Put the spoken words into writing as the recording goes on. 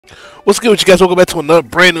What's good with you guys? Welcome back to another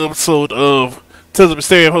brand new episode of Tales of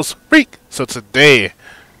Berseria, host Freak. So today,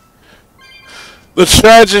 the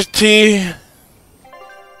tragedy.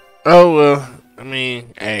 Oh well, I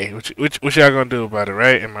mean, hey, what y'all gonna do about it,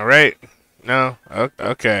 right? Am I right? No?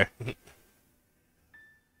 Okay.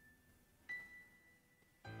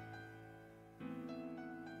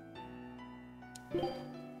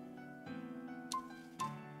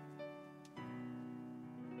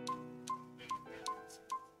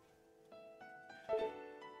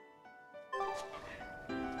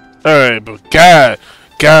 Alright, but God.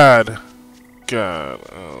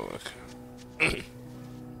 Oh, okay.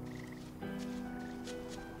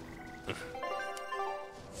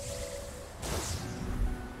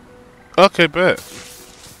 Okay, bet.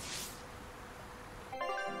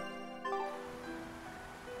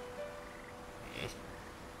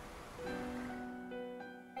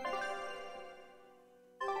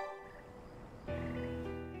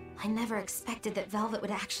 I never expected that Velvet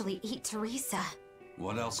would actually eat Teresa.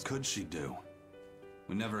 What else could she do?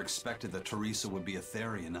 We never expected that Teresa would be a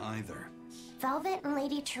Therian either. Velvet and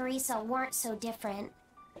Lady Teresa weren't so different.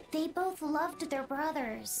 They both loved their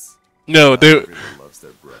brothers. No, Not everyone loves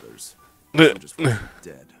their brothers. Some just want them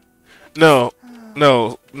dead. No.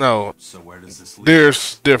 So where does this lead?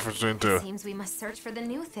 There's difference between It two. seems we must search for the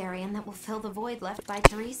new Therian that will fill the void left by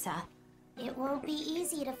Teresa. It won't be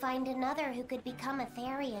easy to find another who could become a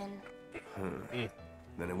Therian.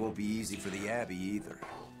 Then it won't be easy for the Abbey either.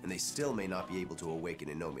 And they still may not be able to awaken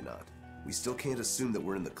Innominat. We still can't assume that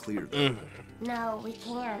we're in the clear, though. No, we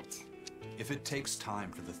can't. If it takes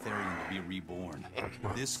time for the Therian to be reborn,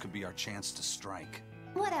 this could be our chance to strike.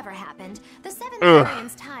 Whatever happened, the seven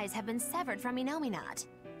Therian's ties have been severed from Innominat.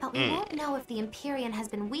 But we won't know if the Empyrean has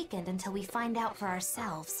been weakened until we find out for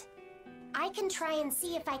ourselves. I can try and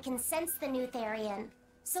see if I can sense the new Therian.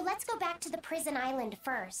 So let's go back to the prison island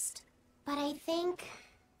first. But I think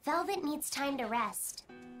Velvet needs time to rest.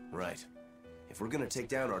 Right. If we're gonna take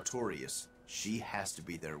down Artorias, she has to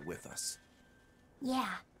be there with us. Yeah.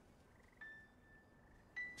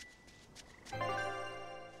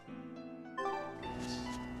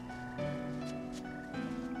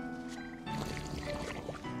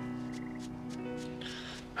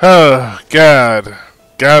 Oh God,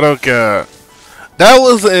 oh God, that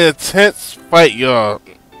was an intense fight, y'all.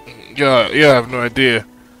 Y'all have no idea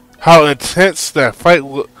how intense that fight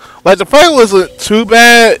was. Like the fight wasn't too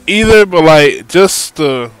bad either, but like just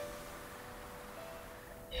the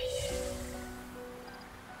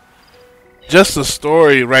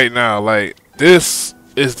story right now. Like this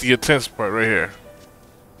is the intense part right here.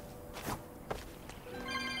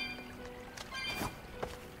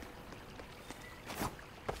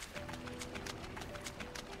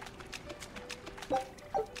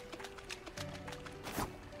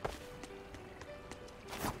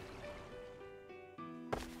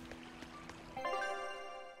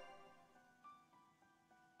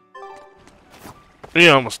 We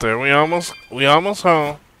almost there. We almost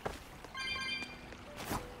home.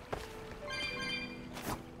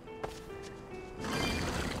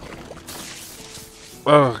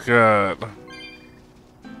 Oh God.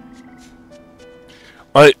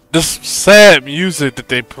 Like this sad music that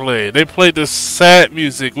they played. They played this sad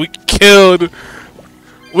music. We killed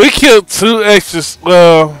two extras.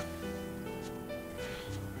 Well,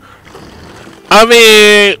 I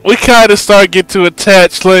mean, we kind of start getting too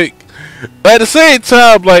attached. Like, but at the same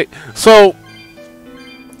time, like, so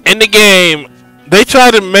in the game, they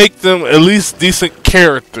try to make them at least decent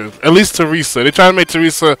characters. At least Teresa. They try to make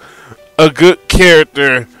Teresa a good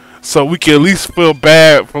character, so we can at least feel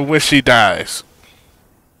bad for when she dies.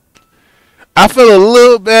 I feel a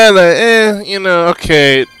little bad, like,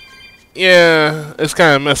 okay, yeah, it's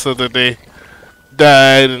kind of messed up that they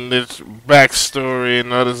died and this backstory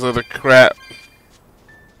and all this other crap.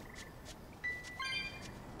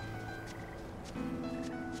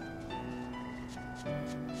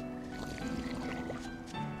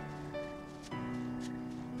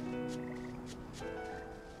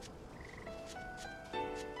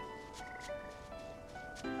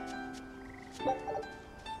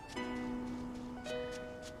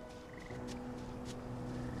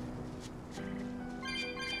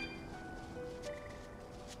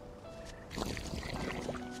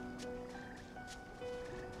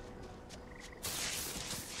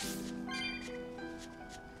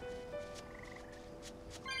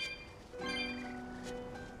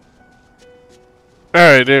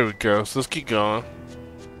 Alright, there we go. So let's keep going.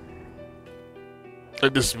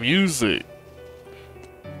 Like this music.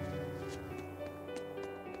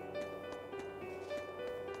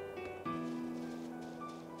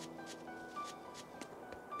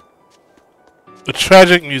 The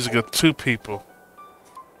tragic music of two people.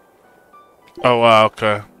 Oh wow,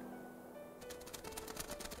 okay.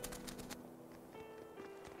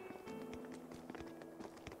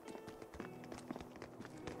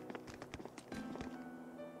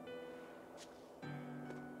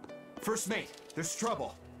 First mate, there's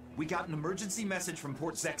trouble. We got an emergency message from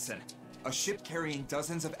Port Zexon. A ship carrying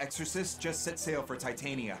dozens of exorcists just set sail for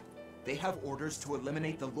Titania. They have orders to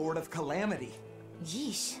eliminate the Lord of Calamity.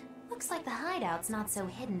 Yeesh. Looks like the hideout's not so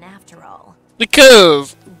hidden after all.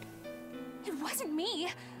 Because It wasn't me.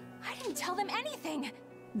 I didn't tell them anything.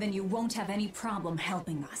 Then you won't have any problem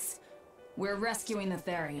helping us. We're rescuing the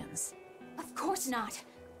Therians. Of course not.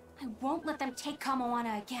 I won't let them take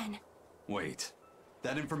Kamoana again. Wait.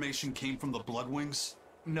 That information came from the Bloodwings?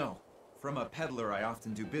 No, from a peddler I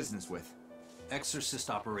often do business with. Exorcist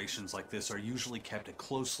operations like this are usually kept a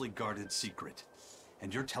closely guarded secret.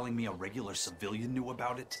 And you're telling me a regular civilian knew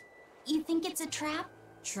about it? You think it's a trap?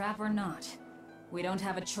 Trap or not, we don't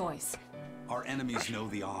have a choice. Our enemies know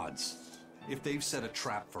the odds. If they've set a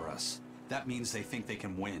trap for us, that means they think they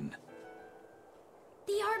can win.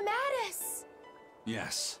 The Armatus!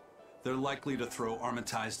 Yes. They're likely to throw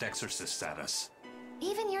armatized exorcists at us.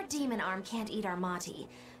 Even your demon arm can't eat Armati.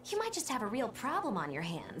 You might just have a real problem on your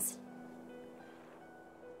hands.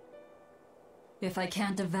 If I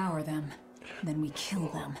can't devour them, then we kill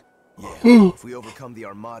them. Yeah, if we overcome the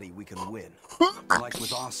Armati, we can win. Like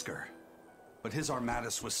with Oscar. But his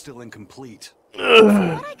Armatus was still incomplete.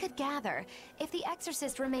 From what I could gather, if the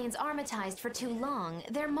Exorcist remains armatized for too long,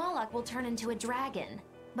 their Moloch will turn into a dragon.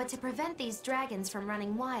 But to prevent these dragons from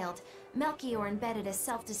running wild, Melchior embedded a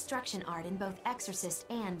self-destruction art in both Exorcist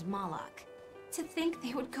and Moloch. To think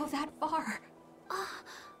they would go that far.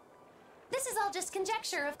 This is all just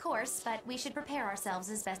conjecture, of course, but we should prepare ourselves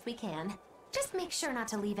as best we can. Just make sure not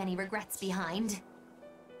to leave any regrets behind.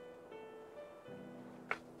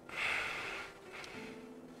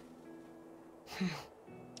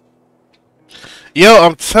 yo,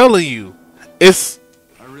 I'm telling you, it's.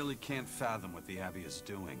 I really can't fathom what the Abbey is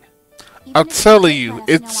doing. I'm telling you,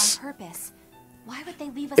 it's. On purpose. Why would they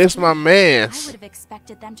leave us? It's my behind? man's. I would have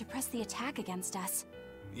expected them to press the attack against us.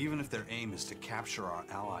 Even if their aim is to capture our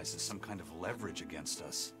allies as some kind of leverage against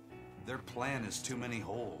us, their plan is too many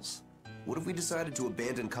holes. What if we decided to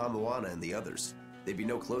abandon Kamoana and the others? They'd be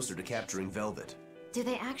no closer to capturing Velvet. Do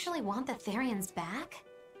they actually want the Therians back?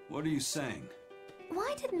 What are you saying?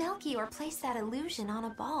 Why did Melchior place that illusion on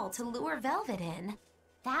a ball to lure Velvet in?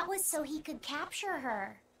 That was so he could capture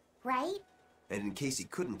her, right? And in case he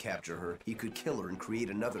couldn't capture her, he could kill her and create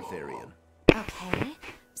another Therian. Okay,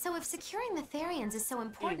 so if securing the Therians is so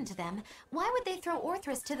important to them, why would they throw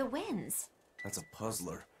Orthrus to the winds? That's a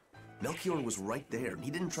puzzler. Melchior was right there, and he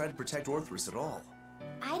didn't try to protect Orthrus at all.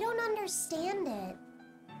 I don't understand it.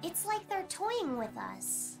 It's like they're toying with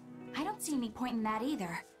us. I don't see any point in that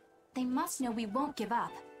either. They must know we won't give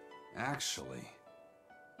up. Actually,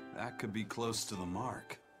 that could be close to the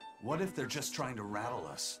mark. What if they're just trying to rattle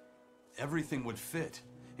us? Everything would fit,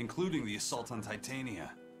 including the assault on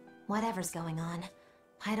Titania. Whatever's going on,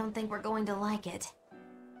 I don't think we're going to like it.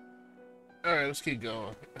 Alright, let's keep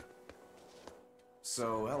going.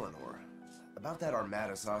 So, Eleanor, about that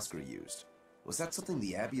Armatus Oscar used, was that something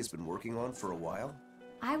the Abbey has been working on for a while?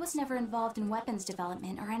 I was never involved in weapons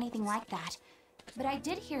development or anything like that, but I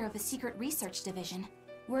did hear of a secret research division.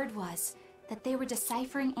 Word was that they were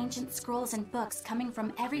deciphering ancient scrolls and books coming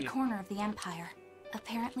from every corner of the Empire.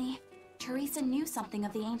 Apparently, Teresa knew something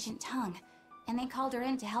of the ancient tongue, and they called her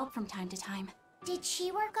in to help from time to time. Did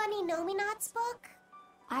she work on Inominat's book?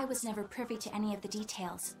 I was never privy to any of the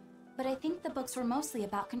details, but I think the books were mostly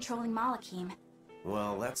about controlling Malachim.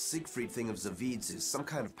 Well, that Siegfried thing of Zavid's is some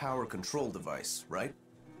kind of power control device, right?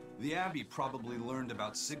 The Abbey probably learned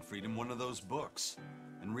about Siegfried in one of those books,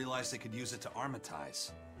 and realized they could use it to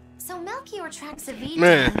armatize. So Melchior tracked Zavid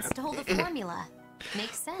Man. and stole the formula.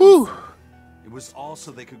 Makes sense. Whew. It was all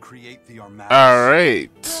so they could create the Armatus.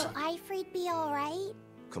 Alright. Will Ifrid be alright?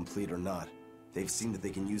 Complete or not, they've seen that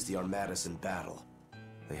they can use the Armatus in battle.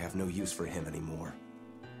 They have no use for him anymore.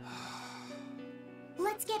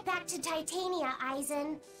 Let's get back to Titania,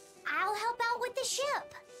 Eisen. I'll help out with the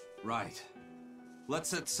ship. Right. Let's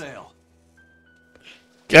set sail.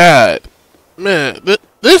 God. Man,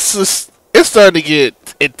 this is... It's starting to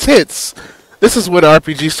get intense. This is when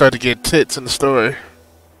RPG start to get intense in the story.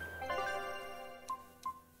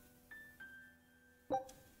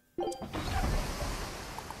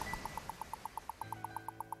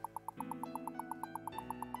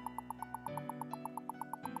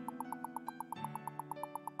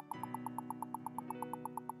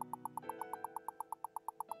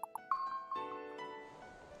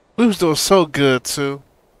 We was doing so good too.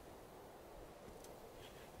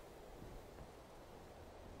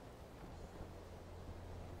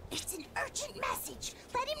 It's an urgent message.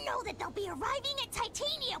 Let him know that they'll be arriving at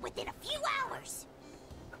Titania within a few hours.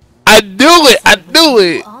 I knew it! I knew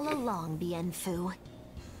it! All along, Bien Phu.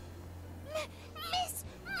 Miss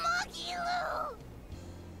Magilu!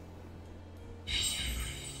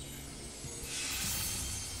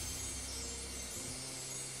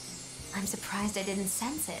 I'm surprised I didn't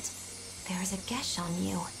sense it. There is a gesh on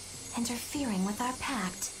you, interfering with our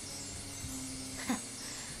pact.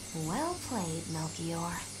 Well played,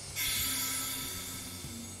 Melchior.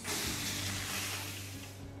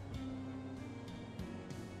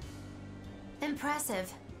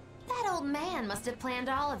 Impressive. That old man must have planned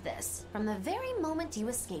all of this, from the very moment you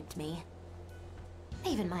escaped me.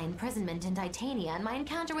 Even my imprisonment in Titania and my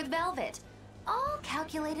encounter with Velvet. All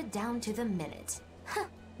calculated down to the minute. Huh,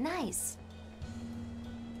 nice.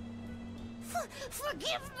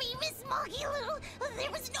 Forgive me, Miss Magilu.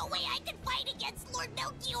 There was no way I could fight against Lord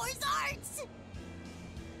Melchior's arts.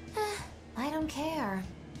 I don't care.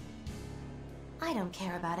 I don't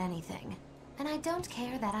care about anything. And I don't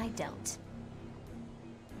care that I don't.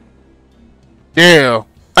 Damn.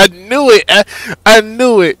 I knew it. I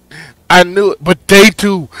knew it. I knew it. But they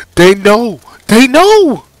do. They know. They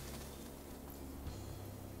know.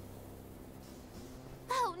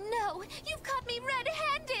 Oh no! You've caught me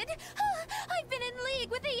red-handed! I've been in league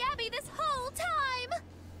with the Abbey this whole time!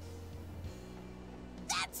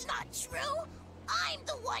 That's not true. I'm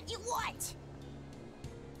the one you want.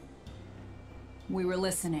 We were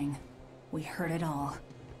listening. We heard it all.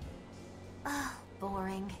 Oh,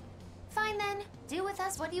 boring. Fine then. Do with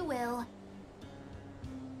us what you will.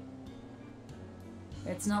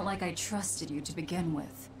 It's not like I trusted you to begin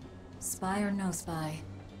with. Spy or no spy,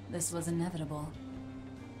 this was inevitable.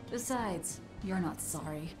 Besides, you're not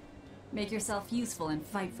sorry. Make yourself useful and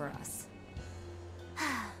fight for us.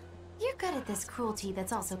 You're good at this cruelty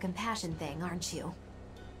that's also compassion thing, aren't you?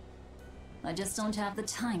 I just don't have the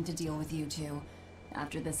time to deal with you two.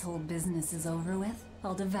 After this whole business is over with,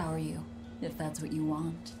 I'll devour you, if that's what you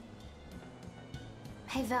want.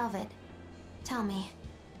 Hey, Velvet. Tell me,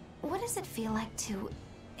 what does it feel like to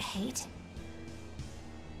hate?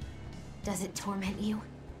 Does it torment you?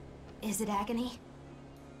 Is it agony?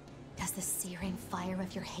 Does the searing fire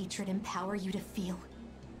of your hatred empower you to feel?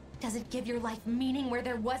 Does it give your life meaning where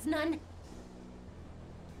there was none?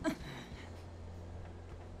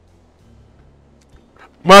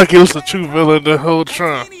 Mikey was the true villain the whole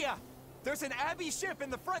time. Titania! There's an Abbey ship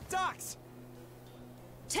in the front docks!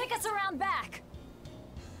 Take us around back!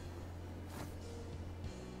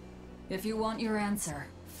 If you want your answer,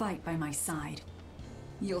 fight by my side.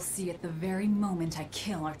 You'll see it the very moment I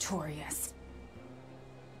kill Artorias.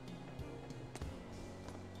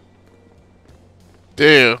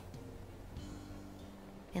 Damn.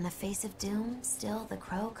 In the face of doom, still the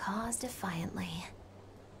crow caws defiantly.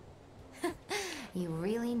 You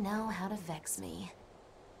really know how to vex me.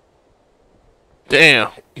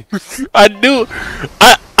 Damn. I knew it.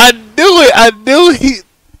 I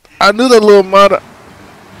knew that little mother.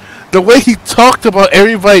 The way he talked about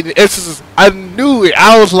everybody in the Exorcist, I knew it.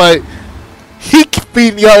 I was like, he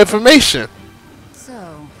feeding y'all information.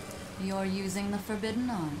 So, you're using the forbidden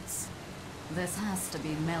arts. This has to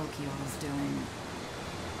be Melchior's doing.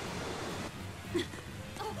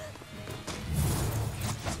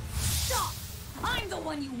 Stop! I'm the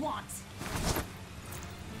one you want!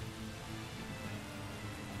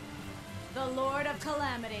 The Lord of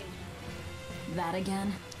Calamity. That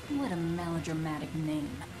again? What a melodramatic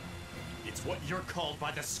name. It's what you're called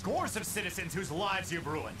by the scores of citizens whose lives you've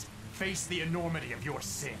ruined. Face the enormity of your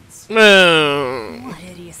sins. Man. What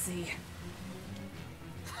idiocy.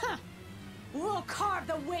 We'll carve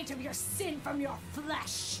the weight of your sin from your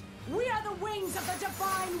flesh. We are the wings of the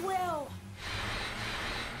divine will.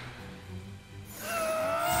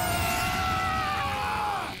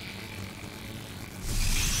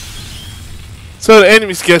 So the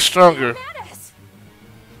enemies get stronger.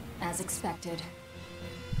 As expected.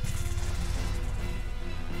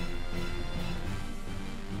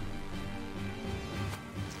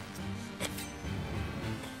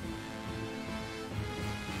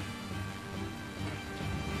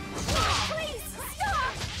 Please,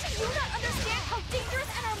 stop! Do you not understand how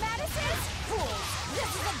dangerous an Armatus is? Fools,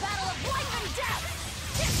 this is a battle of life and death!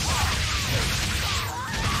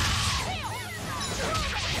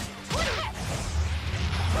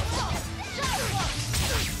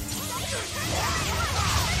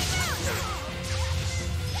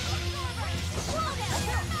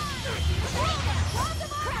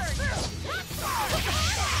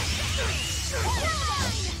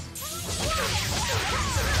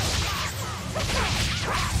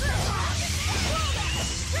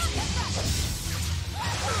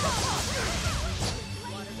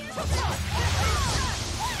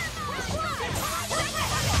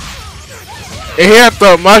 And here I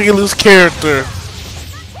thought Magilu's character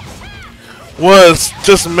was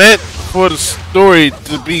just meant for the story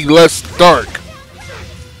to be less dark.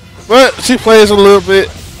 But she plays a little bit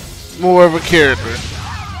more of a character.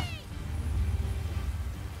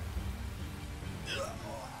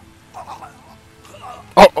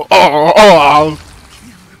 Oh.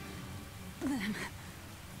 Then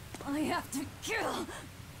I have to kill.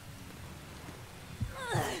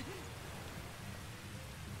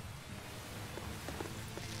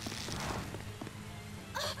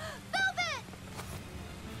 Velvet!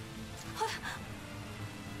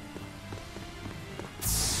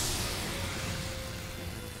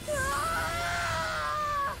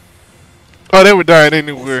 Oh, they were dying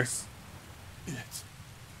anywhere.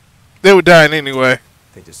 They were dying anyway.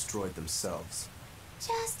 They destroyed themselves.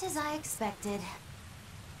 Just as I expected.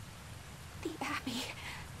 The Abbey.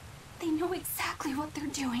 They know exactly what they're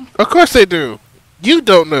doing. Of course they do. You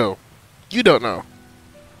don't know. You don't know.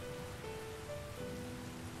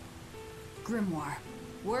 Grimoire,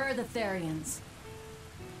 where are the Therians?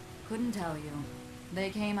 Couldn't tell you. They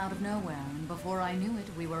came out of nowhere, and before I knew it,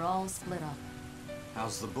 we were all split up.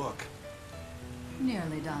 How's the book?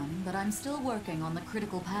 Nearly done, but I'm still working on the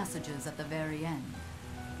critical passages at the very end.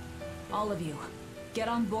 All of you, get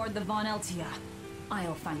on board the Von Eltia.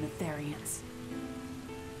 I'll find the Therians.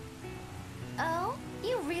 Oh?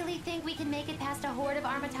 You really think we can make it past a horde of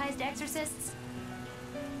armatized exorcists?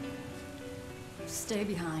 Stay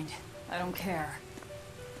behind. I don't care.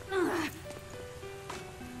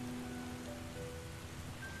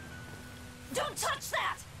 Don't touch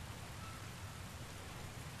that!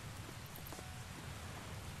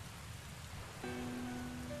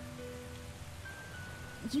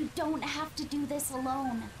 You don't have to do this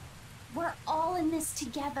alone. We're all in this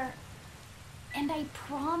together. And I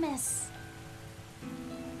promise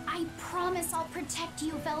I'll protect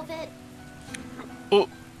you, Velvet. Oh,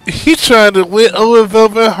 he tried to win over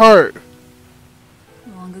Velvet Heart.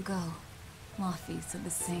 Long ago, Laffy said the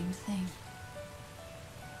same thing.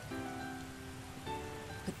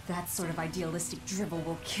 But that sort of idealistic drivel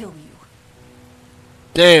will kill you.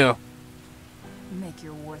 Damn. Make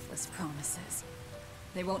your worthless promises.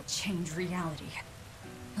 They won't change reality.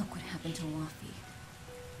 Look what happened to Laffy.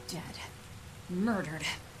 Dead. Murdered.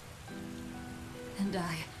 And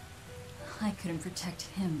I couldn't protect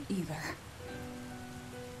him either.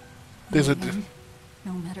 There's a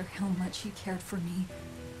no matter how much he cared for me,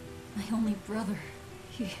 my only brother,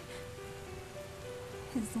 his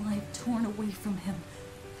life torn away from him.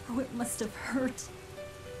 Oh, it must have hurt.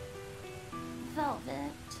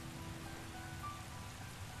 Velvet.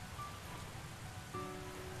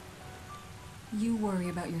 You worry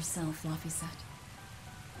about yourself, Laffy.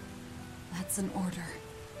 That's an order.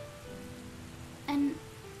 An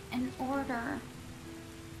order.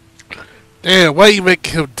 Damn, why you make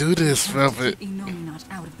him do this, Velvet? Keep Inominat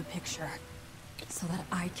out of the picture, so that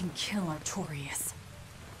I can kill Artorias.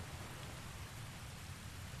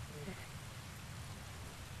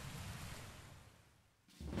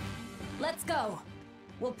 Let's go.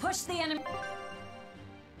 We'll push the enemy.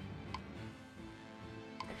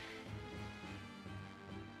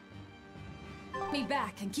 Me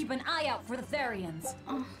back and keep an eye out for the Therians.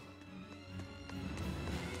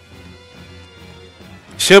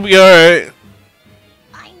 She'll be alright.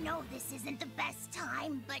 I know this isn't the best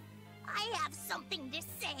time, but I have something to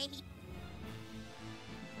say.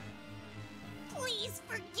 Please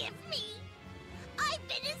forgive me. I've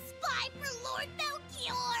been a spy for Lord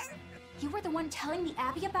Melchior. You were the one telling the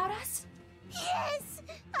Abbey about us? Yes,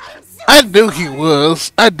 I'm so I knew he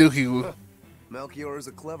was. I knew he was. Melchior is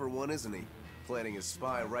a clever one, isn't he? Planting his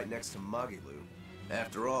spy right next to Magilu.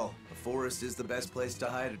 After all, a forest is the best place to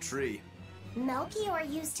hide a tree. Melchior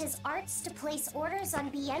used his arts to place orders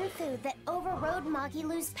on Bienfu that overrode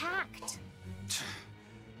Magilu's pact.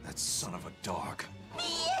 That son of a dog.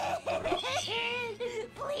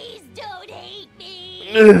 Please don't hate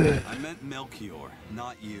me. I meant Melchior,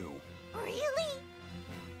 not you. Really?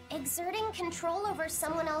 Exerting control over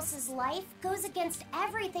someone else's life goes against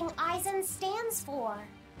everything Aizen stands for.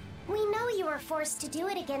 We know you were forced to do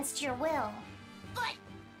it against your will. But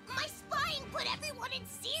my spying put everyone in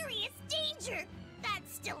serious danger.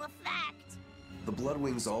 That's still a fact. The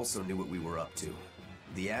Bloodwings also knew what we were up to.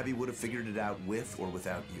 The Abbey would have figured it out with or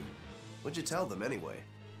without you. What'd you tell them anyway?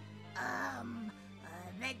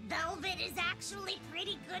 That Velvet is actually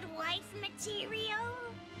pretty good wife material?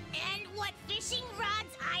 And what fishing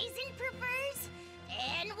rods Aizen prefers?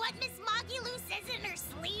 And what Miss Magilu says in her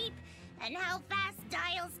sleep? And how fast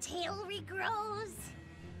Dial's tail regrows?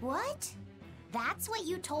 What? That's what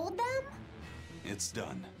you told them? It's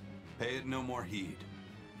done. Pay it no more heed.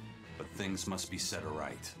 but things must be set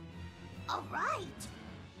aright. All right.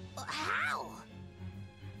 How?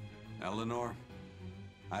 Eleanor,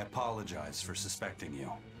 I apologize for suspecting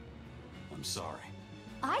you. I'm sorry.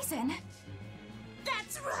 Eisen?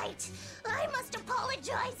 That's right. I must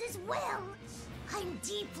apologize as well. I'm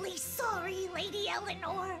deeply sorry, Lady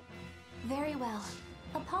Eleanor. Very well.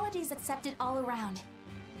 Apologies accepted all around.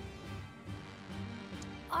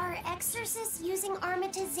 Are exorcists using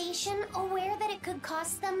armatization aware that it could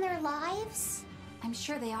cost them their lives? I'm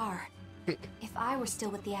sure they are. If I were still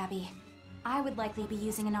with the Abbey, I would likely be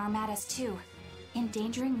using an armatus too.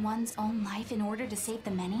 Endangering one's own life in order to save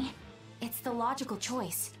the many? It's the logical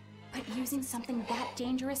choice. But using something that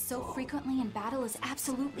dangerous so frequently in battle is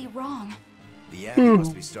absolutely wrong. The Abbey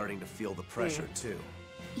must be starting to feel the pressure too.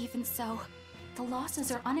 Even so, the losses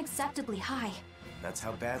are unacceptably high. That's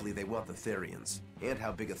how badly they want the Therians, and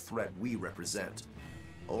how big a threat we represent.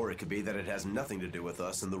 Or it could be that it has nothing to do with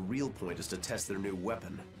us and the real point is to test their new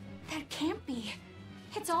weapon. That can't be.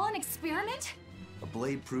 It's all an experiment? A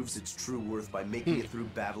blade proves its true worth by making it through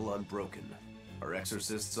battle unbroken. Are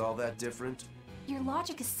exorcists all that different? Your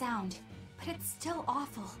logic is sound, but it's still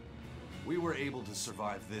awful. We were able to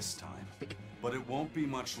survive this time, but it won't be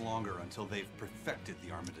much longer until they've perfected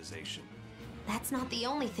the armatization. That's not the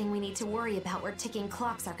only thing we need to worry about where ticking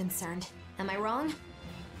clocks are concerned. Am I wrong?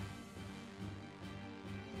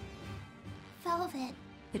 Velvet.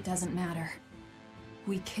 It doesn't matter.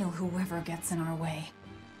 We kill whoever gets in our way.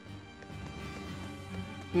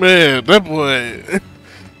 Man, that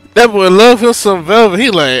boy love him some velvet.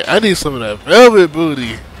 He like, I need some of that velvet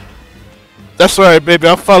booty. That's right, baby.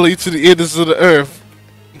 I'll follow you to the ends of the earth.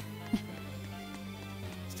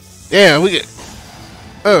 Yeah, we get.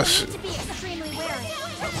 Oh shit.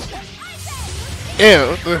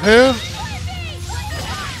 Yeah, what the hell?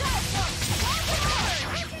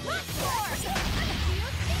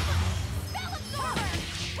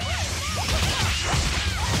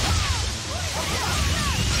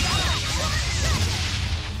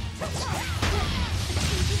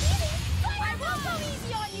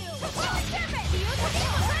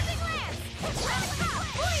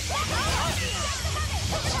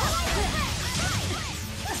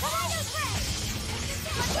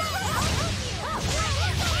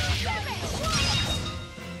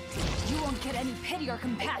 Or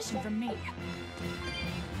compassion from me.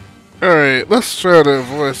 Alright, let's try to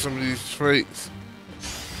avoid some of these traits.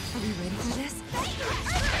 Are we ready for this?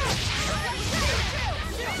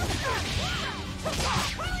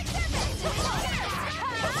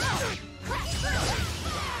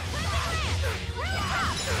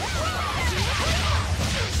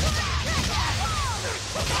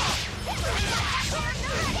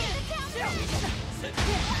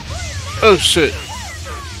 Oh shit.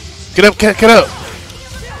 Get up, cat, get up!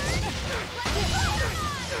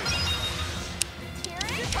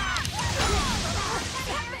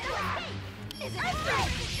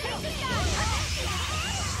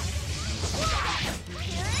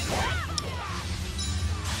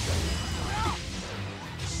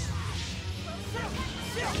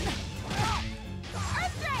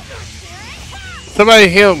 Somebody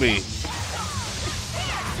heal me.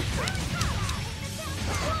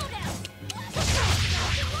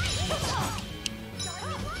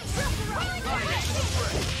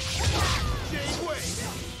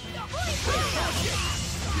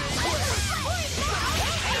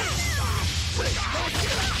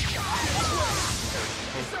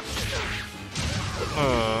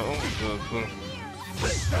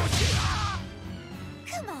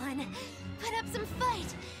 Come on, put up some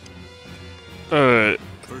fight. Alright.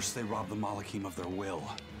 First they robbed the Malachim of their will,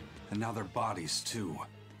 and now their bodies too.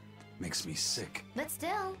 Makes me sick. But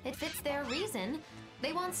still, it fits their reason.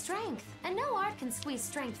 They want strength, and no art can squeeze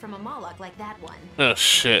strength from a Moloch like that one. Oh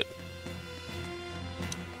shit.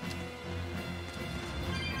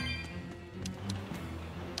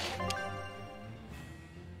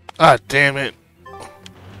 Ah, damn it.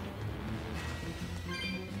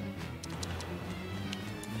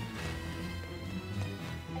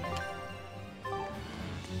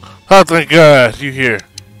 Oh, thank God, you here.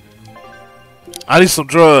 I need some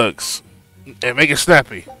drugs. And make it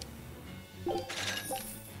snappy.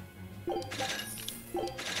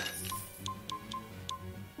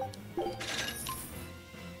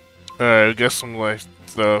 Alright, we got some life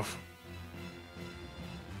stuff.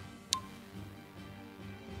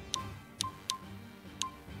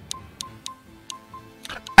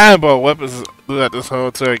 I ain't bought weapons throughout this whole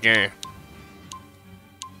entire game.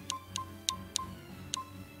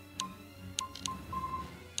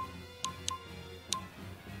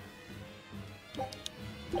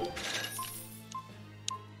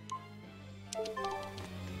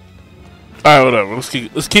 Alright, whatever.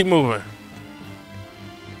 Let's keep moving.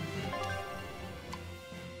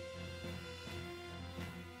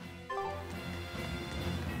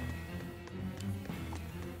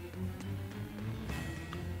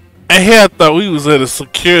 And here I thought we was at a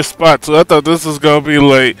secure spot, so I thought this was gonna be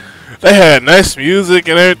like they had nice music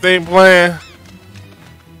and everything playing.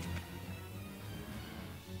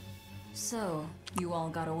 So, you all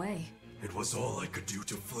got away. It was all I could do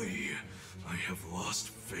to flee. I have lost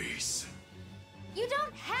face. You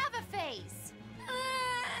don't have a face!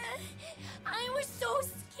 I was so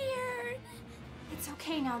scared. It's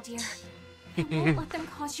okay now, dear. I won't let them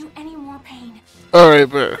cause you any more pain. Alright,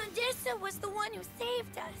 but Odessa was the one who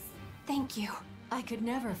saved us. Thank you. I could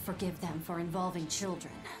never forgive them for involving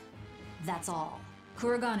children. That's all.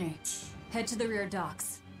 Kurogane, head to the rear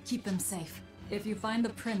docks. Keep them safe. If you find the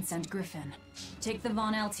prince and Griffin, take the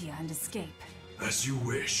Von Altia and escape. As you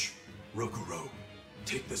wish. Rokuro,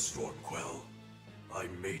 take the Stormquell. I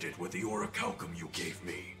made it with the orichalcum you gave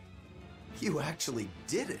me. You actually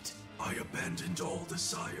did it. I abandoned all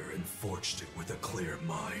desire and forged it with a clear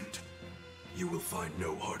mind. You will find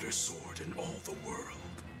no harder sword in all the world.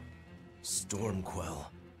 Stormquell,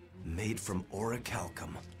 made from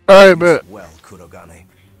orichalcum. alright, but Well, Kurogane.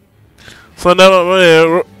 so now my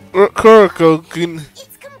man Kuroko can.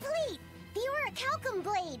 It's complete! The orichalcum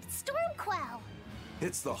blade, Stormquell!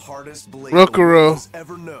 It's the hardest blade Rokuro. the world has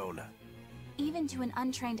ever known. Even to an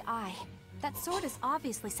untrained eye, that sword is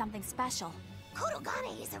obviously something special.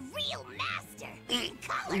 Kurogane is a real master.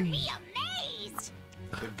 Color me amazed.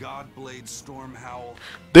 The Godblade Stormhowl.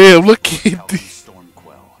 Damn, look at Orichalcum this.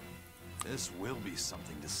 Stormquell. This will be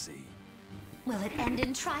something to see. Will it end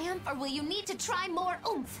in triumph, or will you need to try more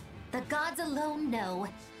oomph? The gods alone know.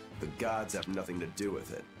 The gods have nothing to do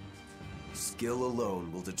with it. Skill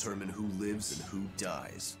alone will determine who lives and who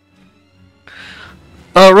dies.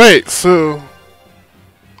 Alright, so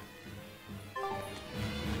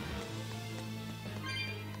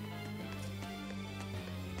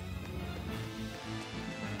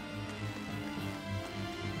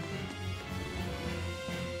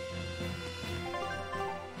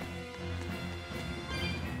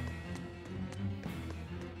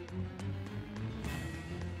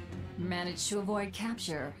Managed to avoid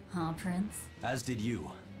capture, huh, Prince? As did you.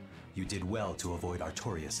 You did well to avoid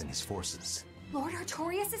Artorias and his forces. Lord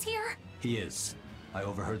Artorias is here? He is. I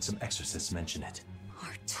overheard some exorcists mention it.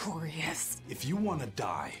 Artorias. If you want to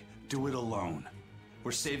die, do it alone.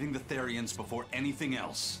 We're saving the Therians before anything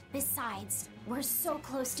else. Besides, we're so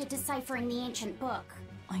close to deciphering the ancient book.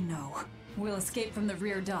 I know. We'll escape from the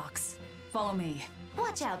rear docks. Follow me.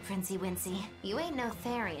 Watch out, Princey Wincy. You ain't no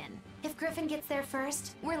Therian. If Griffin gets there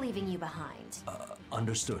first, we're leaving you behind.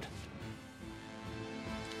 Understood.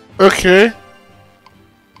 okay.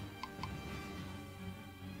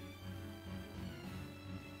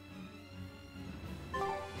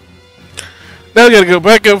 Now we gotta go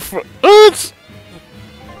back up for oops.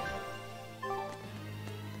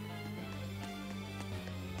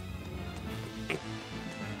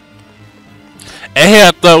 And here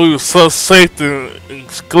I thought we were so safe and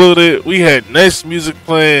excluded. We had nice music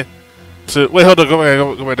playing. To wait, hold on, go back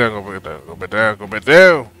down, go back down, go back down, go back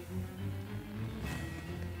down.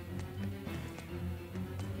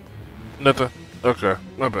 Nothing. Okay,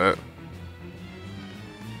 my bad.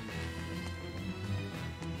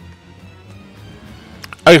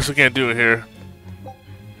 I guess I can't do it here.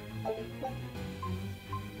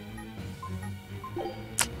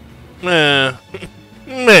 Man.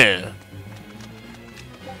 Man.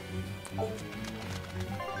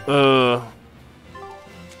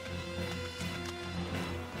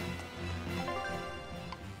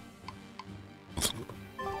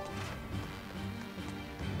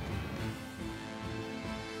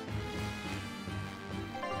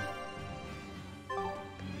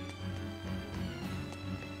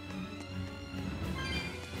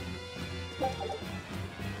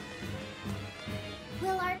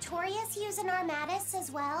 Will Artorias use an Armatus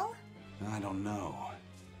as well? I don't know.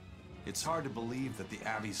 It's hard to believe that the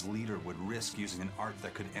Abbey's leader would risk using an art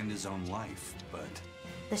that could end his own life, but...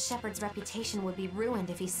 The Shepherd's reputation would be ruined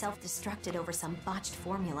if he self-destructed over some botched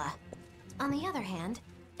formula. On the other hand,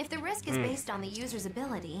 if the risk is based on the user's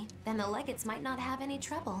ability, then the Legates might not have any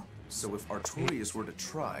trouble. So if Artorias were to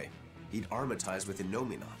try, he'd armatize with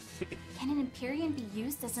Innominat. Can an Empyrean be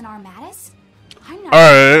used as an Armatus? I'm not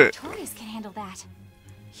Alright. sure Artorias can handle that.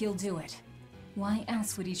 He'll do it. Why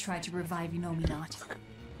else would he try to revive Innominat?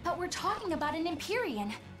 But we're talking about an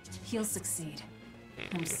Empyrean. He'll succeed.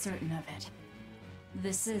 I'm certain of it.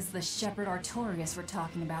 This is the Shepherd Artorias we're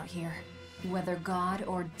talking about here. Whether God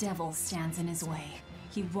or devil stands in his way,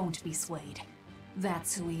 he won't be swayed.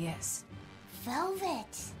 That's who he is.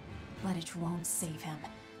 Velvet. But it won't save him.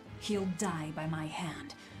 He'll die by my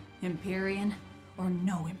hand. Empyrean or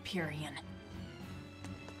no Empyrean.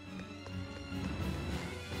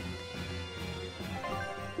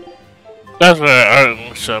 That's right,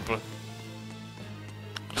 I'm shopping.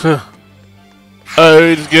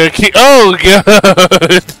 I just gotta keep. Oh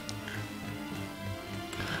god!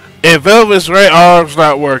 And Velvet's right arm's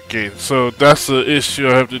not working, so that's the issue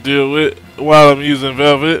I have to deal with while I'm using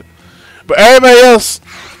Velvet. But everybody else,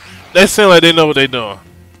 they seem like they know what they're doing.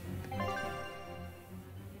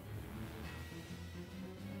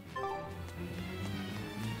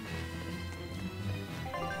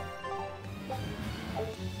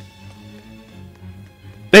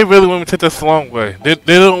 They really want me to take this long way. They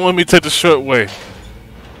don't want me to take the short way.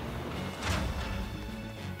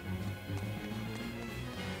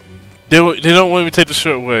 They don't want me to take the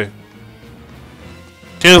short way.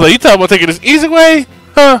 Taylor's like, you talking about taking this easy way?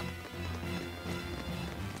 Huh?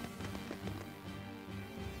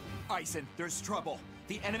 Eisen, there's trouble.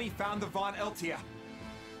 The enemy found the Von Eltia.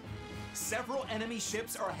 Several enemy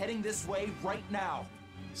ships are heading this way right now.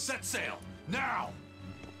 Set sail, now!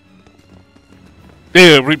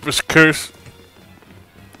 Yeah, Reaper's Curse.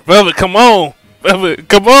 Velvet, come on! Velvet,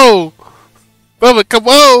 come on! Velvet, come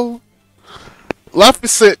on! Luffy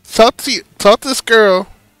said, talk to this girl.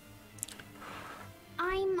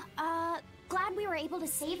 I'm, glad we were able to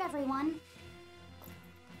save everyone.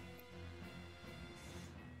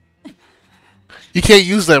 You can't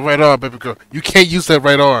use that right arm, baby girl. You can't use that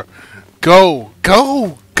right arm. Go!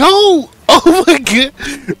 Go! Go! Oh my god!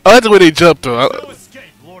 I like the way they jumped though. No escape,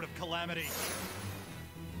 Lord of Calamity.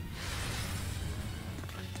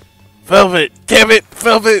 Velvet! Damn it!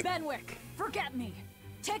 Velvet! Benwick, forget me.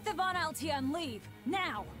 Take the Von Altia and leave,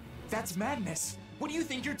 now! That's madness. What do you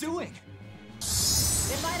think you're doing?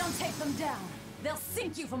 If I don't take them down, they'll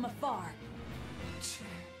sink you from afar.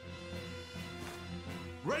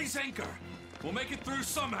 Raise anchor. We'll make it through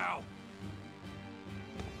somehow.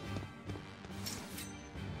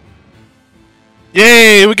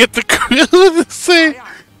 Yay! We get the crew to sing.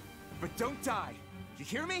 But don't die. You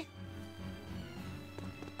hear me?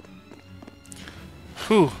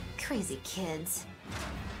 Whew. Crazy kids.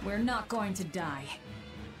 We're not going to die.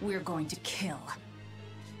 We're going to kill.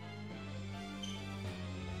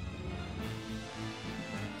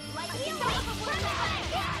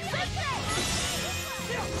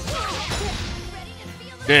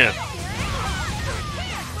 Damn.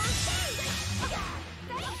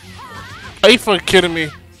 Are you fucking kidding me?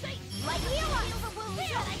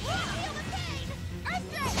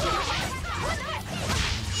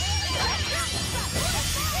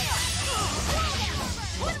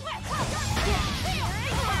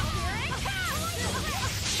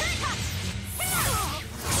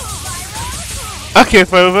 I can't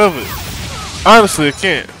fight with Velvet. Honestly, I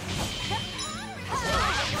can't.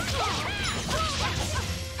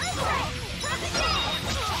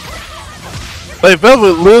 Like,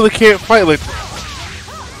 Velvet literally can't fight like that.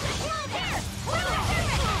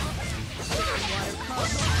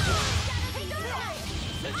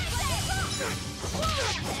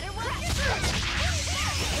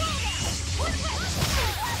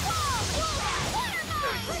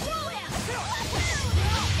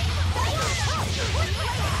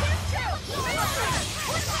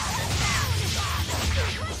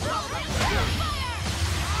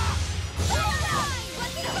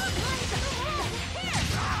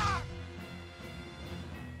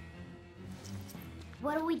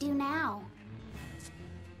 What do we do now?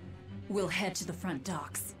 We'll head to the front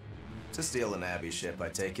docks. To steal an Abbey ship, I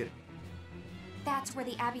take it? That's where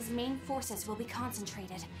the Abbey's main forces will be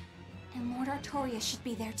concentrated. And Lord Artorias should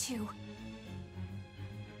be there too.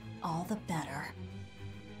 All the better.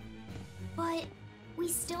 But we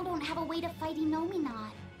still don't have a way to fight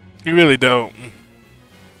Innominat. You really don't.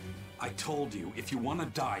 I told you, if you want to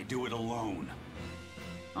die, do it alone.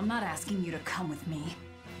 I'm not asking you to come with me.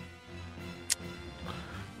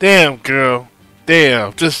 Damn, girl.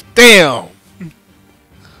 Damn. Just damn.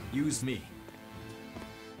 Use me.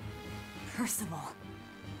 Percival.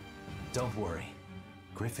 Don't worry.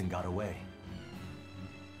 Griffin got away.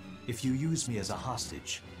 If you use me as a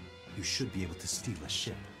hostage, you should be able to steal a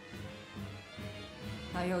ship.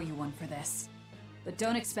 I owe you one for this. But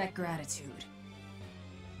don't expect gratitude.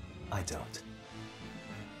 I don't.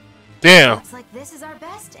 Damn. Looks like this is our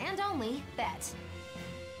best and only bet.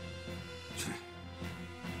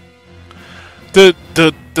 The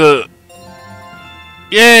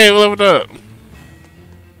Yay, we leveled up.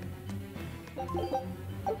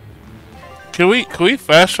 Can we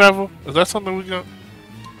fast travel? Is that something we got?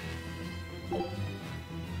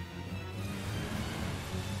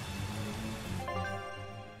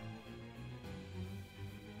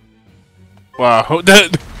 Wow,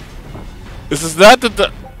 that this is not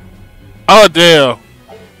the. Oh damn!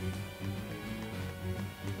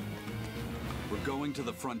 We're going to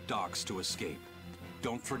the front docks to escape.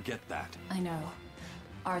 Don't forget that. I know.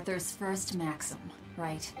 Arthur's first maxim,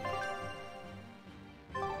 right?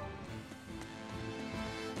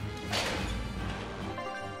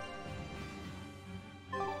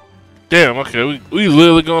 Damn. Okay, we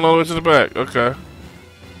literally going all the way to the back. Okay.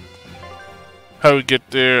 How we get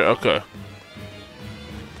there? Okay.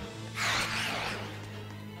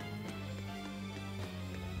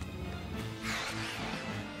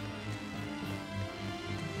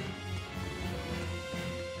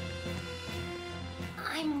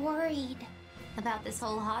 I'm worried. About this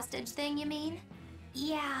whole hostage thing, you mean?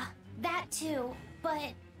 Yeah, that too.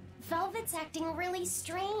 But Velvet's acting really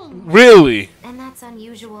strange. Really? And that's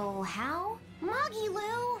unusual how? Moggy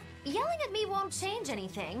Lou! Yelling at me won't change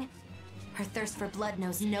anything. Her thirst for blood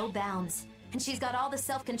knows no bounds, and she's got all the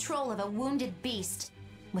self-control of a wounded beast.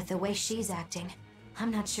 With the way she's acting,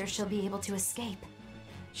 I'm not sure she'll be able to escape.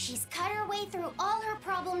 She's cut her way through all her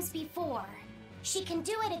problems before. She can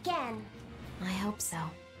do it again. I hope so,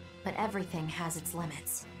 but everything has its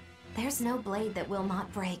limits. There's no blade that will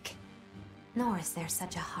not break, nor is there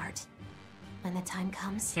such a heart. When the time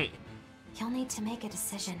comes, you'll need to make a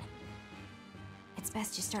decision. It's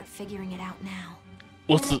best you start figuring it out now.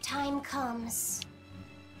 What's when the time comes.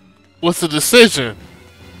 What's the decision?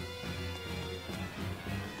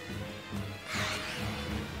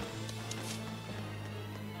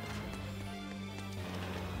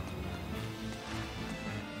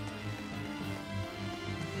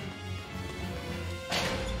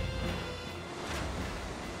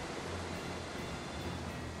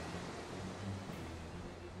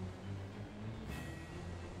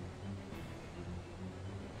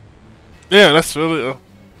 Yeah, that's really.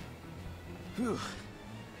 Whew.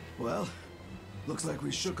 Well, looks like we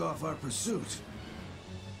shook off our pursuit.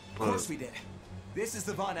 Of course we did. This is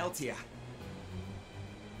the Von Eltia.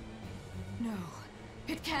 No,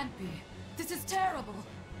 it can't be. This is terrible.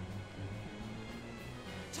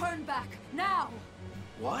 Turn back, now!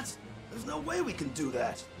 What? There's no way we can do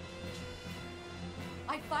that.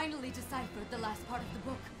 I finally deciphered the last part of the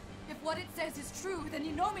book. If what it says is true, then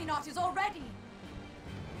Innominat is already.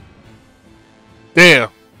 Damn.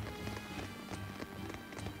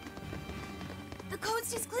 The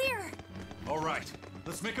coast is clear. All right,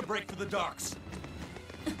 let's make a break for the docks.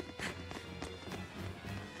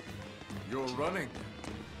 You're running.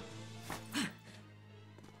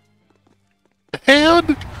 Hell.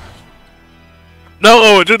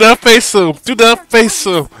 No, do not face him. Do not face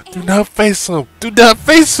him. Do not face him. Do not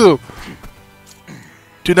face him.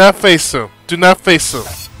 Do not face him. Do not face him.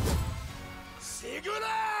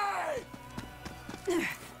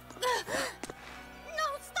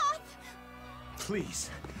 Please,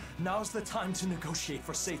 now's the time to negotiate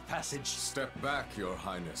for safe passage. Step back, Your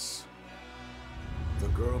Highness. The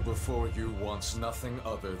girl before you wants nothing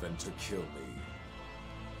other than to kill me.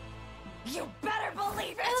 You better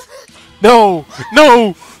believe it! No,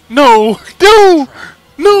 no, no, no,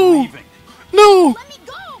 no, no. Let me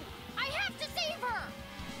go! I have to save her!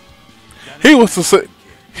 He wants to say.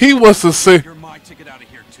 He wants to say. You're my ticket out of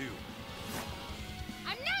here too.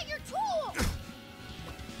 I'm not your tool!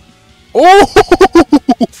 Oh!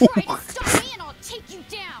 Try to stop me and I'll take you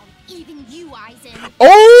down! Even you, Eisen!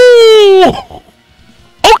 Oh!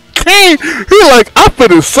 Okay! He like, I'm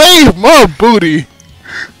finna save my booty!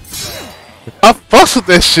 I fucks with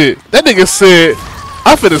that shit. That nigga said,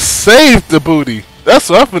 I'm finna save the booty. That's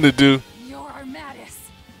what I'm finna do. Your Armatus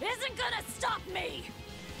isn't gonna stop me!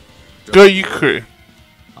 Girl, you crazy.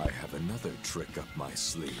 I have another trick up my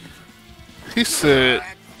sleeve. He said,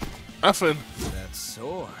 I'm finna. That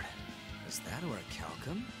sword. Is that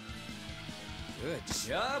orichalcum? Good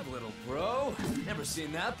job, little bro. Never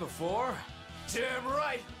seen that before. Damn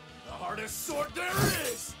right! The hardest sword there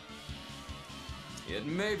is! It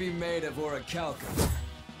may be made of orichalcum.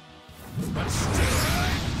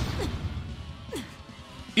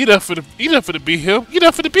 You not finna beat him. You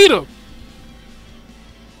not finna beat him.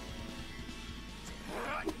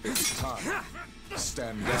 It's time.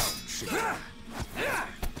 Stand down, Shiki.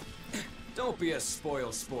 Don't be a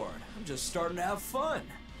spoil sport. I'm just starting to have fun.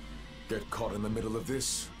 Get caught in the middle of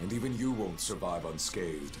this, and even you won't survive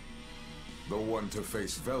unscathed. The one to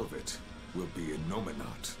face Velvet will be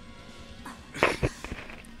Innominat.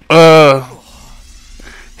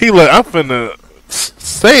 He like, I'm finna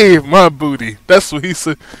save my booty. That's what he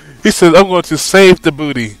said. He said, I'm going to save the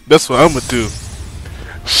booty. That's what I'm gonna do.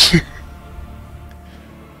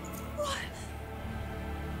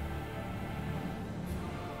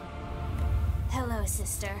 Hello,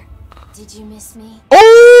 sister. Did you miss me?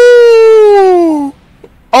 Oh!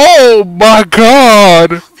 Oh my God!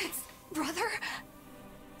 Velvet's brother?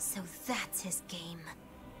 So that's his game.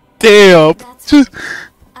 Damn. That's right.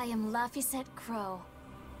 I am Laphicet Crow.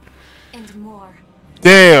 And more.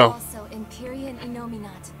 Damn. Also Empyrean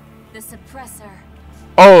Innominat, the suppressor.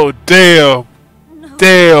 Oh damn. No.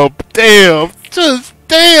 Damn. Damn. Just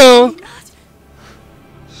damn.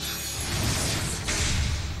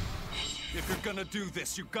 If you're gonna do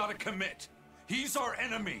this, you gotta commit. He's our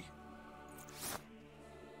enemy.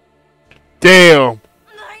 Damn.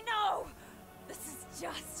 I know. This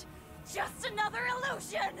is just another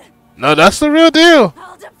illusion. No, that's the real deal.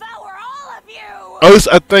 I'll devour all of you. At least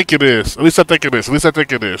I think it is. At least I think it is. At least I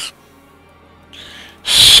think it is.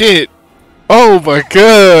 Shit. Oh my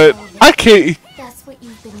God. I can't. That's what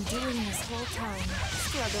you've been doing this whole time.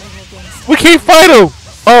 Struggling against. We can't fight him.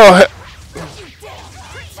 Oh.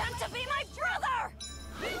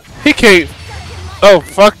 He can't. Oh,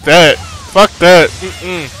 fuck that. Fuck that.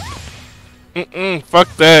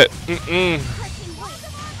 Fuck that.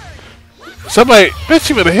 Somebody, bitch,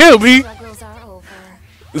 you better help me.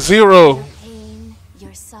 Zero.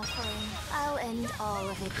 Your suffering. I'll end all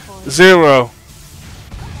of it for you. Zero.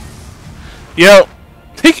 Yo,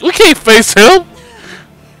 we can't face him.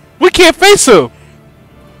 We can't face him.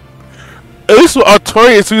 At least with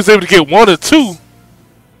Artorias, he was able to get 1 or 2.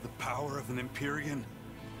 The power of an Empyrean.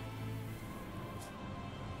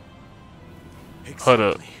 Hold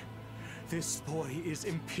up. This boy is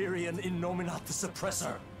Empyrean Innominat the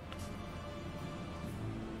Suppressor.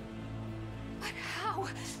 But how?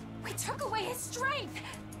 We took away his strength!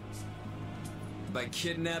 By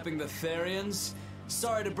kidnapping the Therians?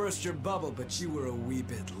 Sorry to burst your bubble, but you were a wee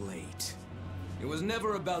bit late. It was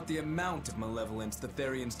never about the amount of malevolence the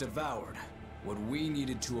Therians devoured. What we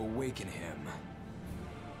needed to awaken him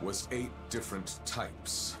was 8 different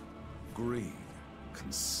types. Greed,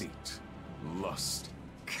 conceit, lust,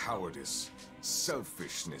 cowardice,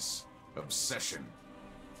 selfishness, obsession.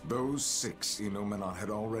 Those 6 Innominat had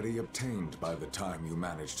already obtained by the time you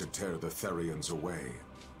managed to tear the Therians away.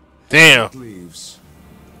 Damn. That leaves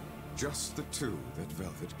just the 2 that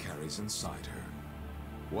Velvet carries inside her.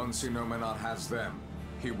 Once Innominat has them,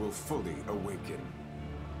 he will fully awaken.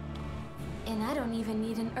 And I don't even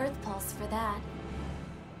need an Earth Pulse for that.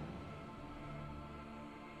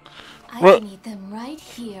 I can eat them right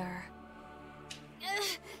here.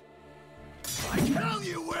 I tell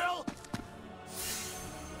you, Will!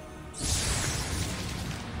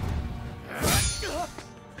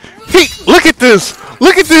 Look at this!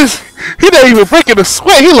 Look at this! He not even breaking a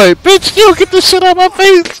sweat. He like, bitch, you don't get this shit out of my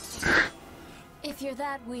face. If you're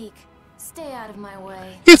that weak, stay out of my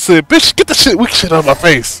way. He said, bitch, get the weak shit out of my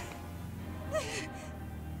face.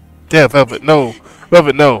 Damn, Velvet, no.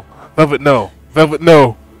 Velvet, no. Velvet, no. Velvet,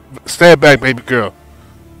 no. Stand back, baby girl.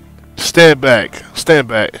 Stand back. Stand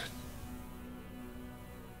back.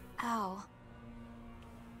 Ow.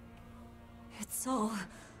 It's all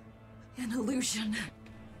an illusion.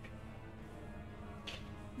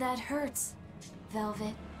 That hurts,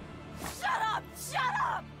 Velvet. Shut up! Shut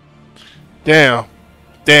up! Damn.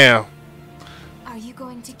 Damn. Are you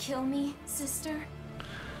going to kill me, sister?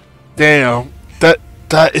 Damn.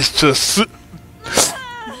 That is just...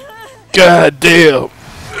 God damn.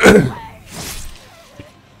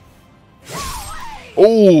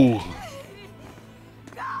 Oh.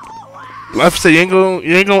 Life said you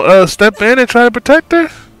ain't gonna step in and try to protect her?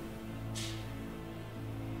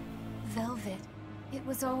 Velvet, it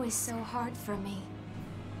was always so hard for me.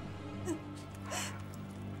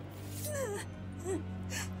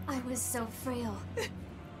 I was so frail.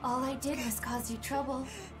 All I did was cause you trouble.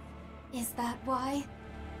 Is that why?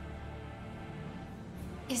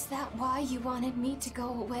 Is that why you wanted me to go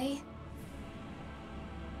away?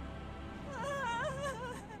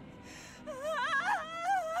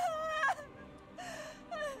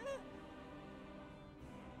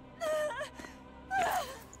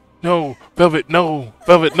 No, Velvet, no.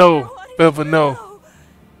 Velvet, no. Velvet, no.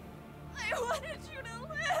 I wanted you to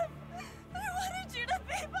live. I wanted you to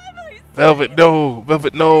be by my side. Velvet, no.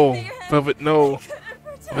 Velvet, no. Velvet, no.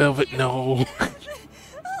 Velvet, no. All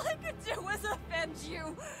I could do was avenge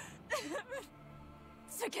you.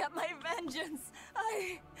 To get my vengeance,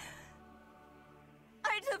 I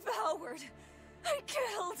devoured. I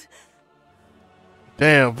killed.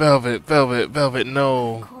 Damn, Velvet, Velvet, Velvet,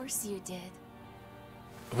 no. Of course you did.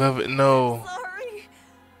 Velvet, no. Sorry.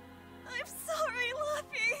 I'm sorry,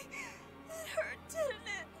 Luffy. It hurt, didn't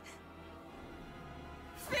it?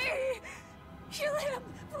 Fee! Kill him,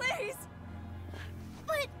 please!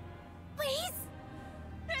 But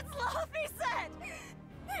it's Laphicet!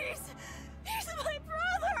 He's my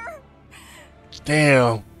brother!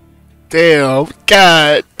 Damn. Damn.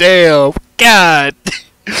 God damn. God.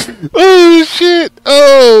 Oh shit.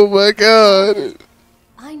 Oh my god.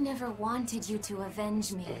 I never wanted you to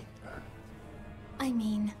avenge me. I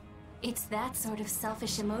mean, it's that sort of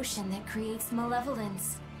selfish emotion that creates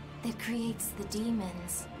malevolence, that creates the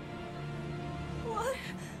demons. What?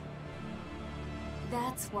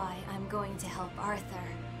 That's why I'm going to help Arthur.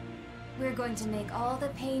 We're going to make all the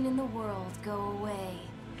pain in the world go away.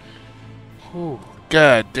 Oh,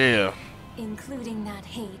 god damn. Including that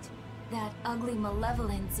hate, that ugly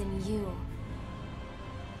malevolence in you.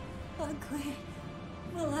 Ugly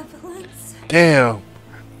malevolence. Damn.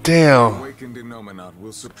 Damn. Awakened Innominat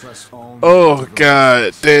will suppress all. Oh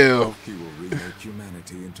god damn. He will remake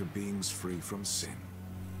humanity into beings free from sin.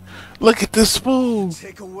 Look at this fool.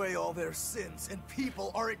 Take away all their sins, and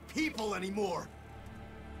people aren't people anymore.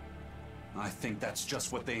 I think that's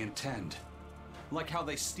just what they intend. Like how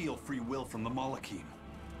they steal free will from the Malachim.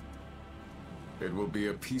 It will be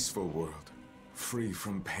a peaceful world, free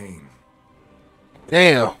from pain.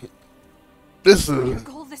 Damn. This Your is...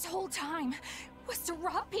 goal this whole time was to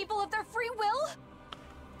rob people of their free will?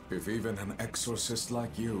 If even an exorcist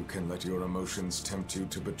like you can let your emotions tempt you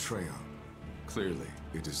to betrayal, clearly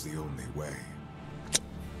it is the only way.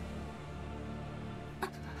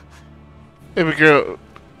 Baby girl.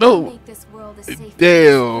 No. Make this world a safe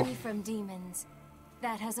Damn. place free from demons.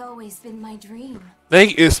 That has always been my dream. They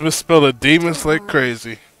is misspelling demons like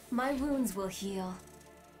crazy. My wounds will heal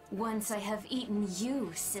once I have eaten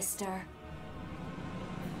you, sister.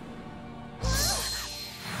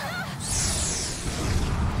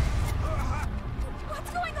 What's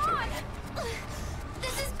going on?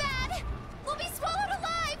 This is bad! We'll be swallowed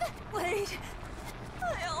alive! Wait.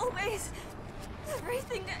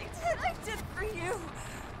 Everything I did for you.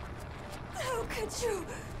 How could you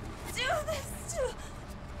do this to...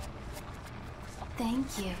 Thank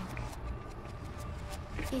you.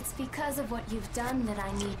 It's because of what you've done that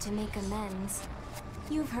I need to make amends.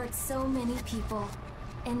 You've hurt so many people,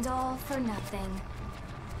 and all for nothing.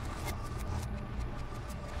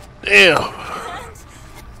 Damn.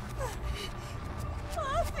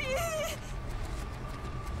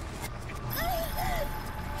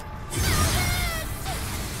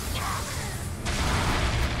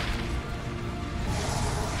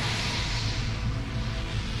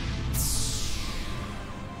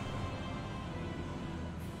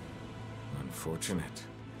 Unfortunate.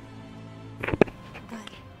 But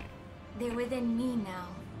they're within me now.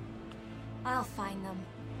 I'll find them.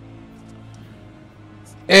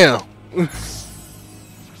 Damn.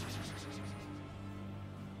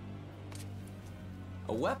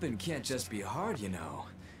 A weapon can't just be hard, you know.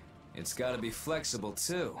 It's gotta be flexible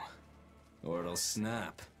too, or it'll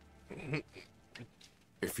snap.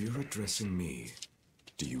 If you're addressing me,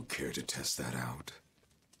 do you care to test that out?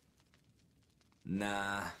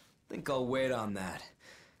 Nah, think I'll wait on that.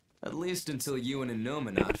 At least until you and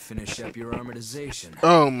Innominat finish up your armorization.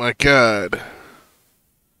 Oh my god.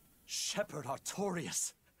 Shepherd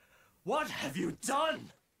Artorias, what have you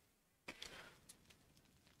done?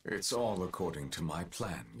 It's all according to my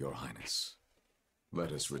plan, Your Highness.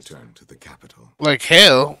 Let us return to the capital. Like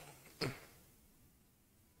hell.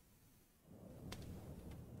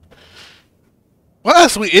 Why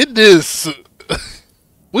is we in this?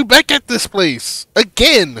 We back at this place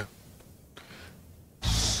again.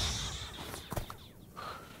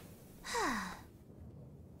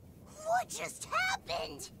 What just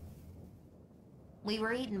happened? We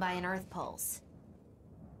were eaten by an Earth pulse.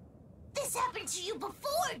 This happened to you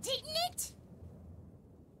before, didn't it?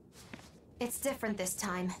 It's different this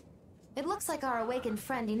time. It looks like our awakened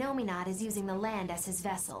friend Innominat is using the land as his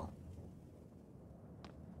vessel.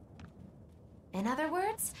 In other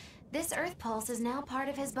words, this Earth pulse is now part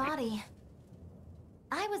of his body.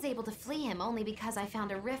 I was able to flee him only because I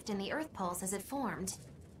found a rift in the Earth pulse as it formed.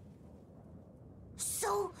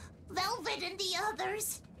 So, Velvet and the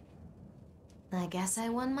others? I guess I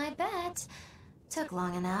won my bet. Took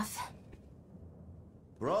long enough.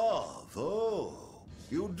 Bravo!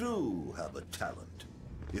 You do have a talent,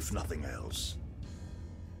 if nothing else.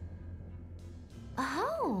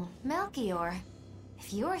 Oh, Melchior.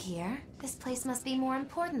 If you're here, this place must be more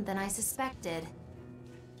important than I suspected.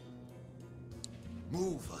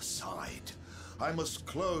 Move aside. I must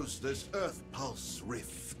close this Earth Pulse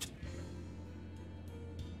rift.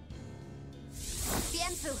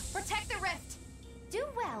 Bienfu, protect the rift! Do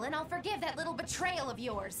well, and I'll forgive that little betrayal of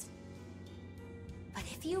yours. But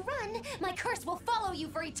if you run, my curse will follow you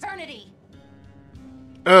for eternity!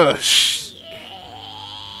 Shh.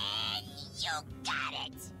 You got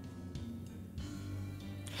it!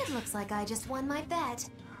 It looks like I just won my bet.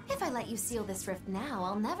 If I let you seal this rift now,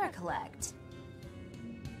 I'll never collect.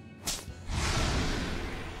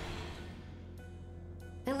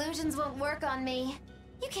 Illusions won't work on me.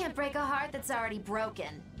 You can't break a heart that's already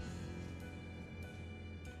broken.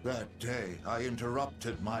 That day, I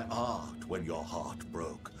interrupted my art when your heart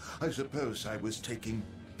broke. I suppose I was taking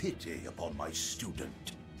pity upon my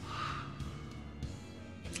student.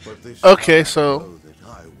 But this Okay, time so know that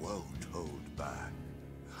I won't hold back.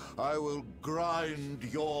 I will grind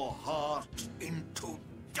your heart into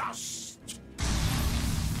dust.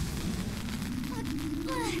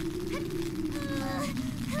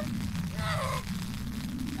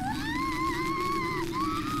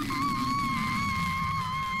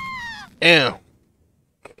 damn.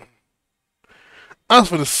 I was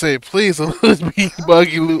gonna say, please don't lose me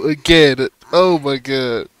Buggy Loot again. Oh my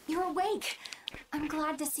god. You're awake. I'm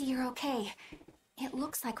glad to see you're okay. It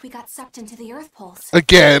looks like we got sucked into the Earth Pulse.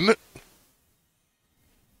 Again?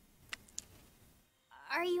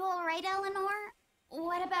 Are you alright, Eleanor?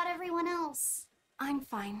 What about everyone else? I'm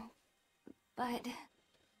fine. But...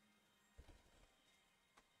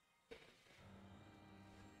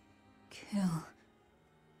 Kill.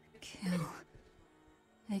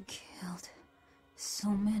 I killed so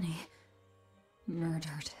many.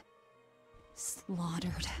 Murdered.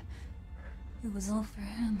 Slaughtered. It was all for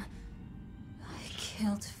him. I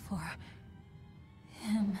killed for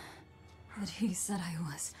him. But he said I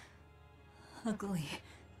was ugly.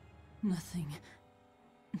 Nothing.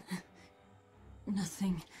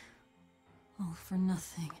 Nothing. All for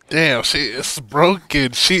nothing. Damn, she is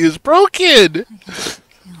broken. She is broken.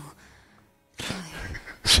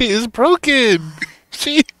 She is broken.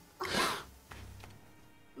 She.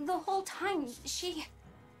 The whole time, she...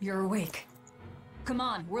 You're awake. Come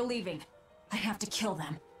on, we're leaving. I have to kill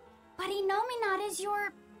them. But Innominat is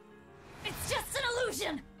your... It's just an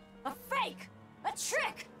illusion! A fake! A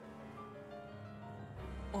trick!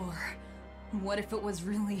 Or, what if it was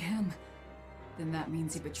really him? Then that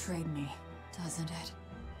means he betrayed me, doesn't it?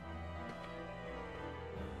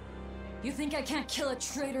 You think I can't kill a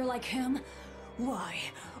traitor like him? Why?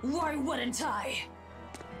 Why wouldn't I?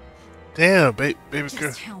 Damn, baby girl.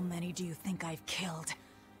 Just how many do you think I've killed?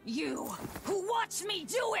 You, who watched me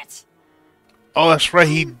do it! Oh, that's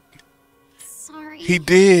right. Sorry. He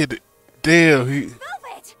did. Damn. He.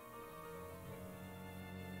 Velvet!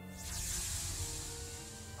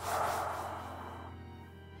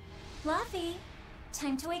 Fluffy,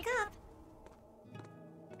 time to wake up.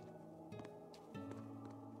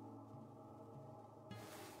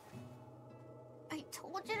 I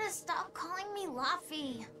told you to stop calling me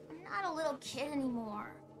Luffy. I'm not a little kid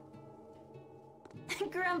anymore.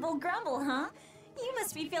 Grumble, grumble, huh? You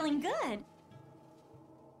must be feeling good.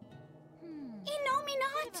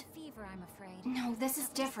 Innominat! Fever, I'm afraid. No, this is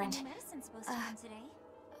different. Medicine's supposed to come today.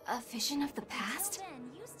 A vision of the past?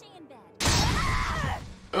 Then you stay in bed.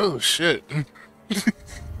 Oh shit.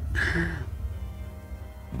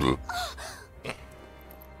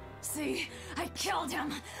 See, I killed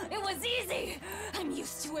him. It was easy. I'm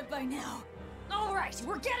used to it by now. All right,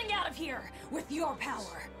 we're getting out of here with your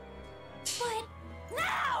power. But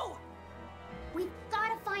now! we've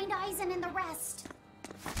gotta find Aizen and the rest.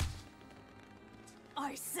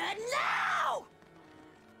 I said now!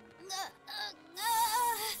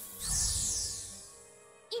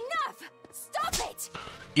 Enough! Stop it!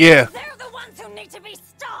 Yeah. They're the ones who need to be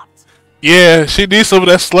stopped! Yeah, she needs some of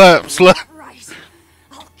that slap. Right.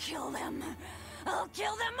 I'll kill them. I'll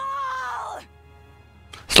kill them all!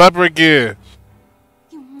 Slap her again.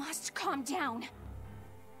 You must calm down.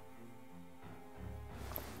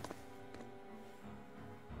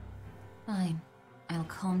 Fine. I'll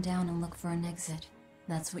calm down and look for an exit.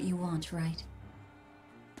 That's what you want, right?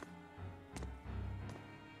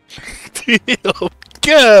 Damn.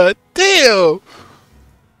 God damn.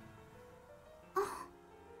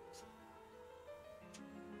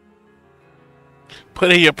 Put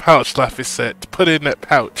it in your pouch, Laffy said. Put it in that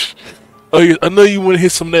pouch. Oh, I know you want to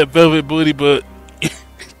hit some of that velvet booty, but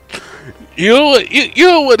you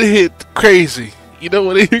don't want to hit crazy. You don't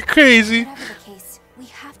want to hit crazy. Whatever the case, we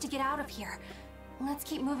have to get out of here. Let's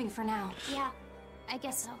keep moving for now. Yeah, I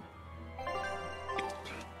guess so.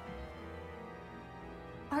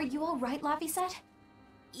 Are you alright, Lavisette?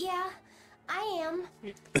 Yeah, I am.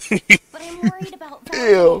 But I'm worried about Velvet.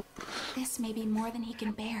 Ew. This may be more than he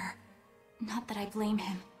can bear. Not that I blame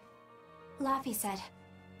him. Laffy said,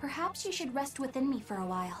 perhaps you should rest within me for a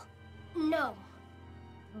while. No.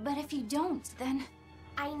 But if you don't, then...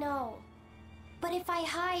 I know. But if I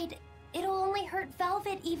hide, it'll only hurt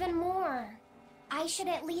Velvet even more. I should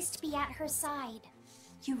at least be at her side.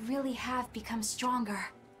 You really have become stronger.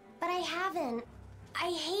 But I haven't. I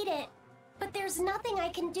hate it, but there's nothing I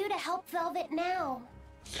can do to help Velvet now.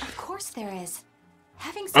 Of course there is.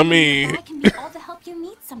 Having I someone mean, nearby can be all the help you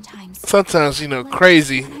need sometimes. sometimes, you know, Like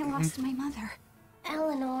crazy. when I lost my mother.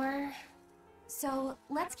 Eleanor. So,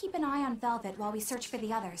 let's keep an eye on Velvet while we search for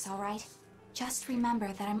the others, alright? Just remember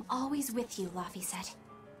that I'm always with you, Laffy said.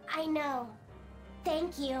 I know.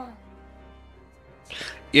 Thank you.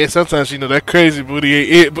 Yeah, sometimes, you know, that crazy booty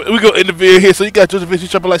ain't it. But we go end the video here. So you guys do the video,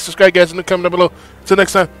 drop a like, subscribe, guys, and comment down below. Till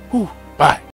next time, bye.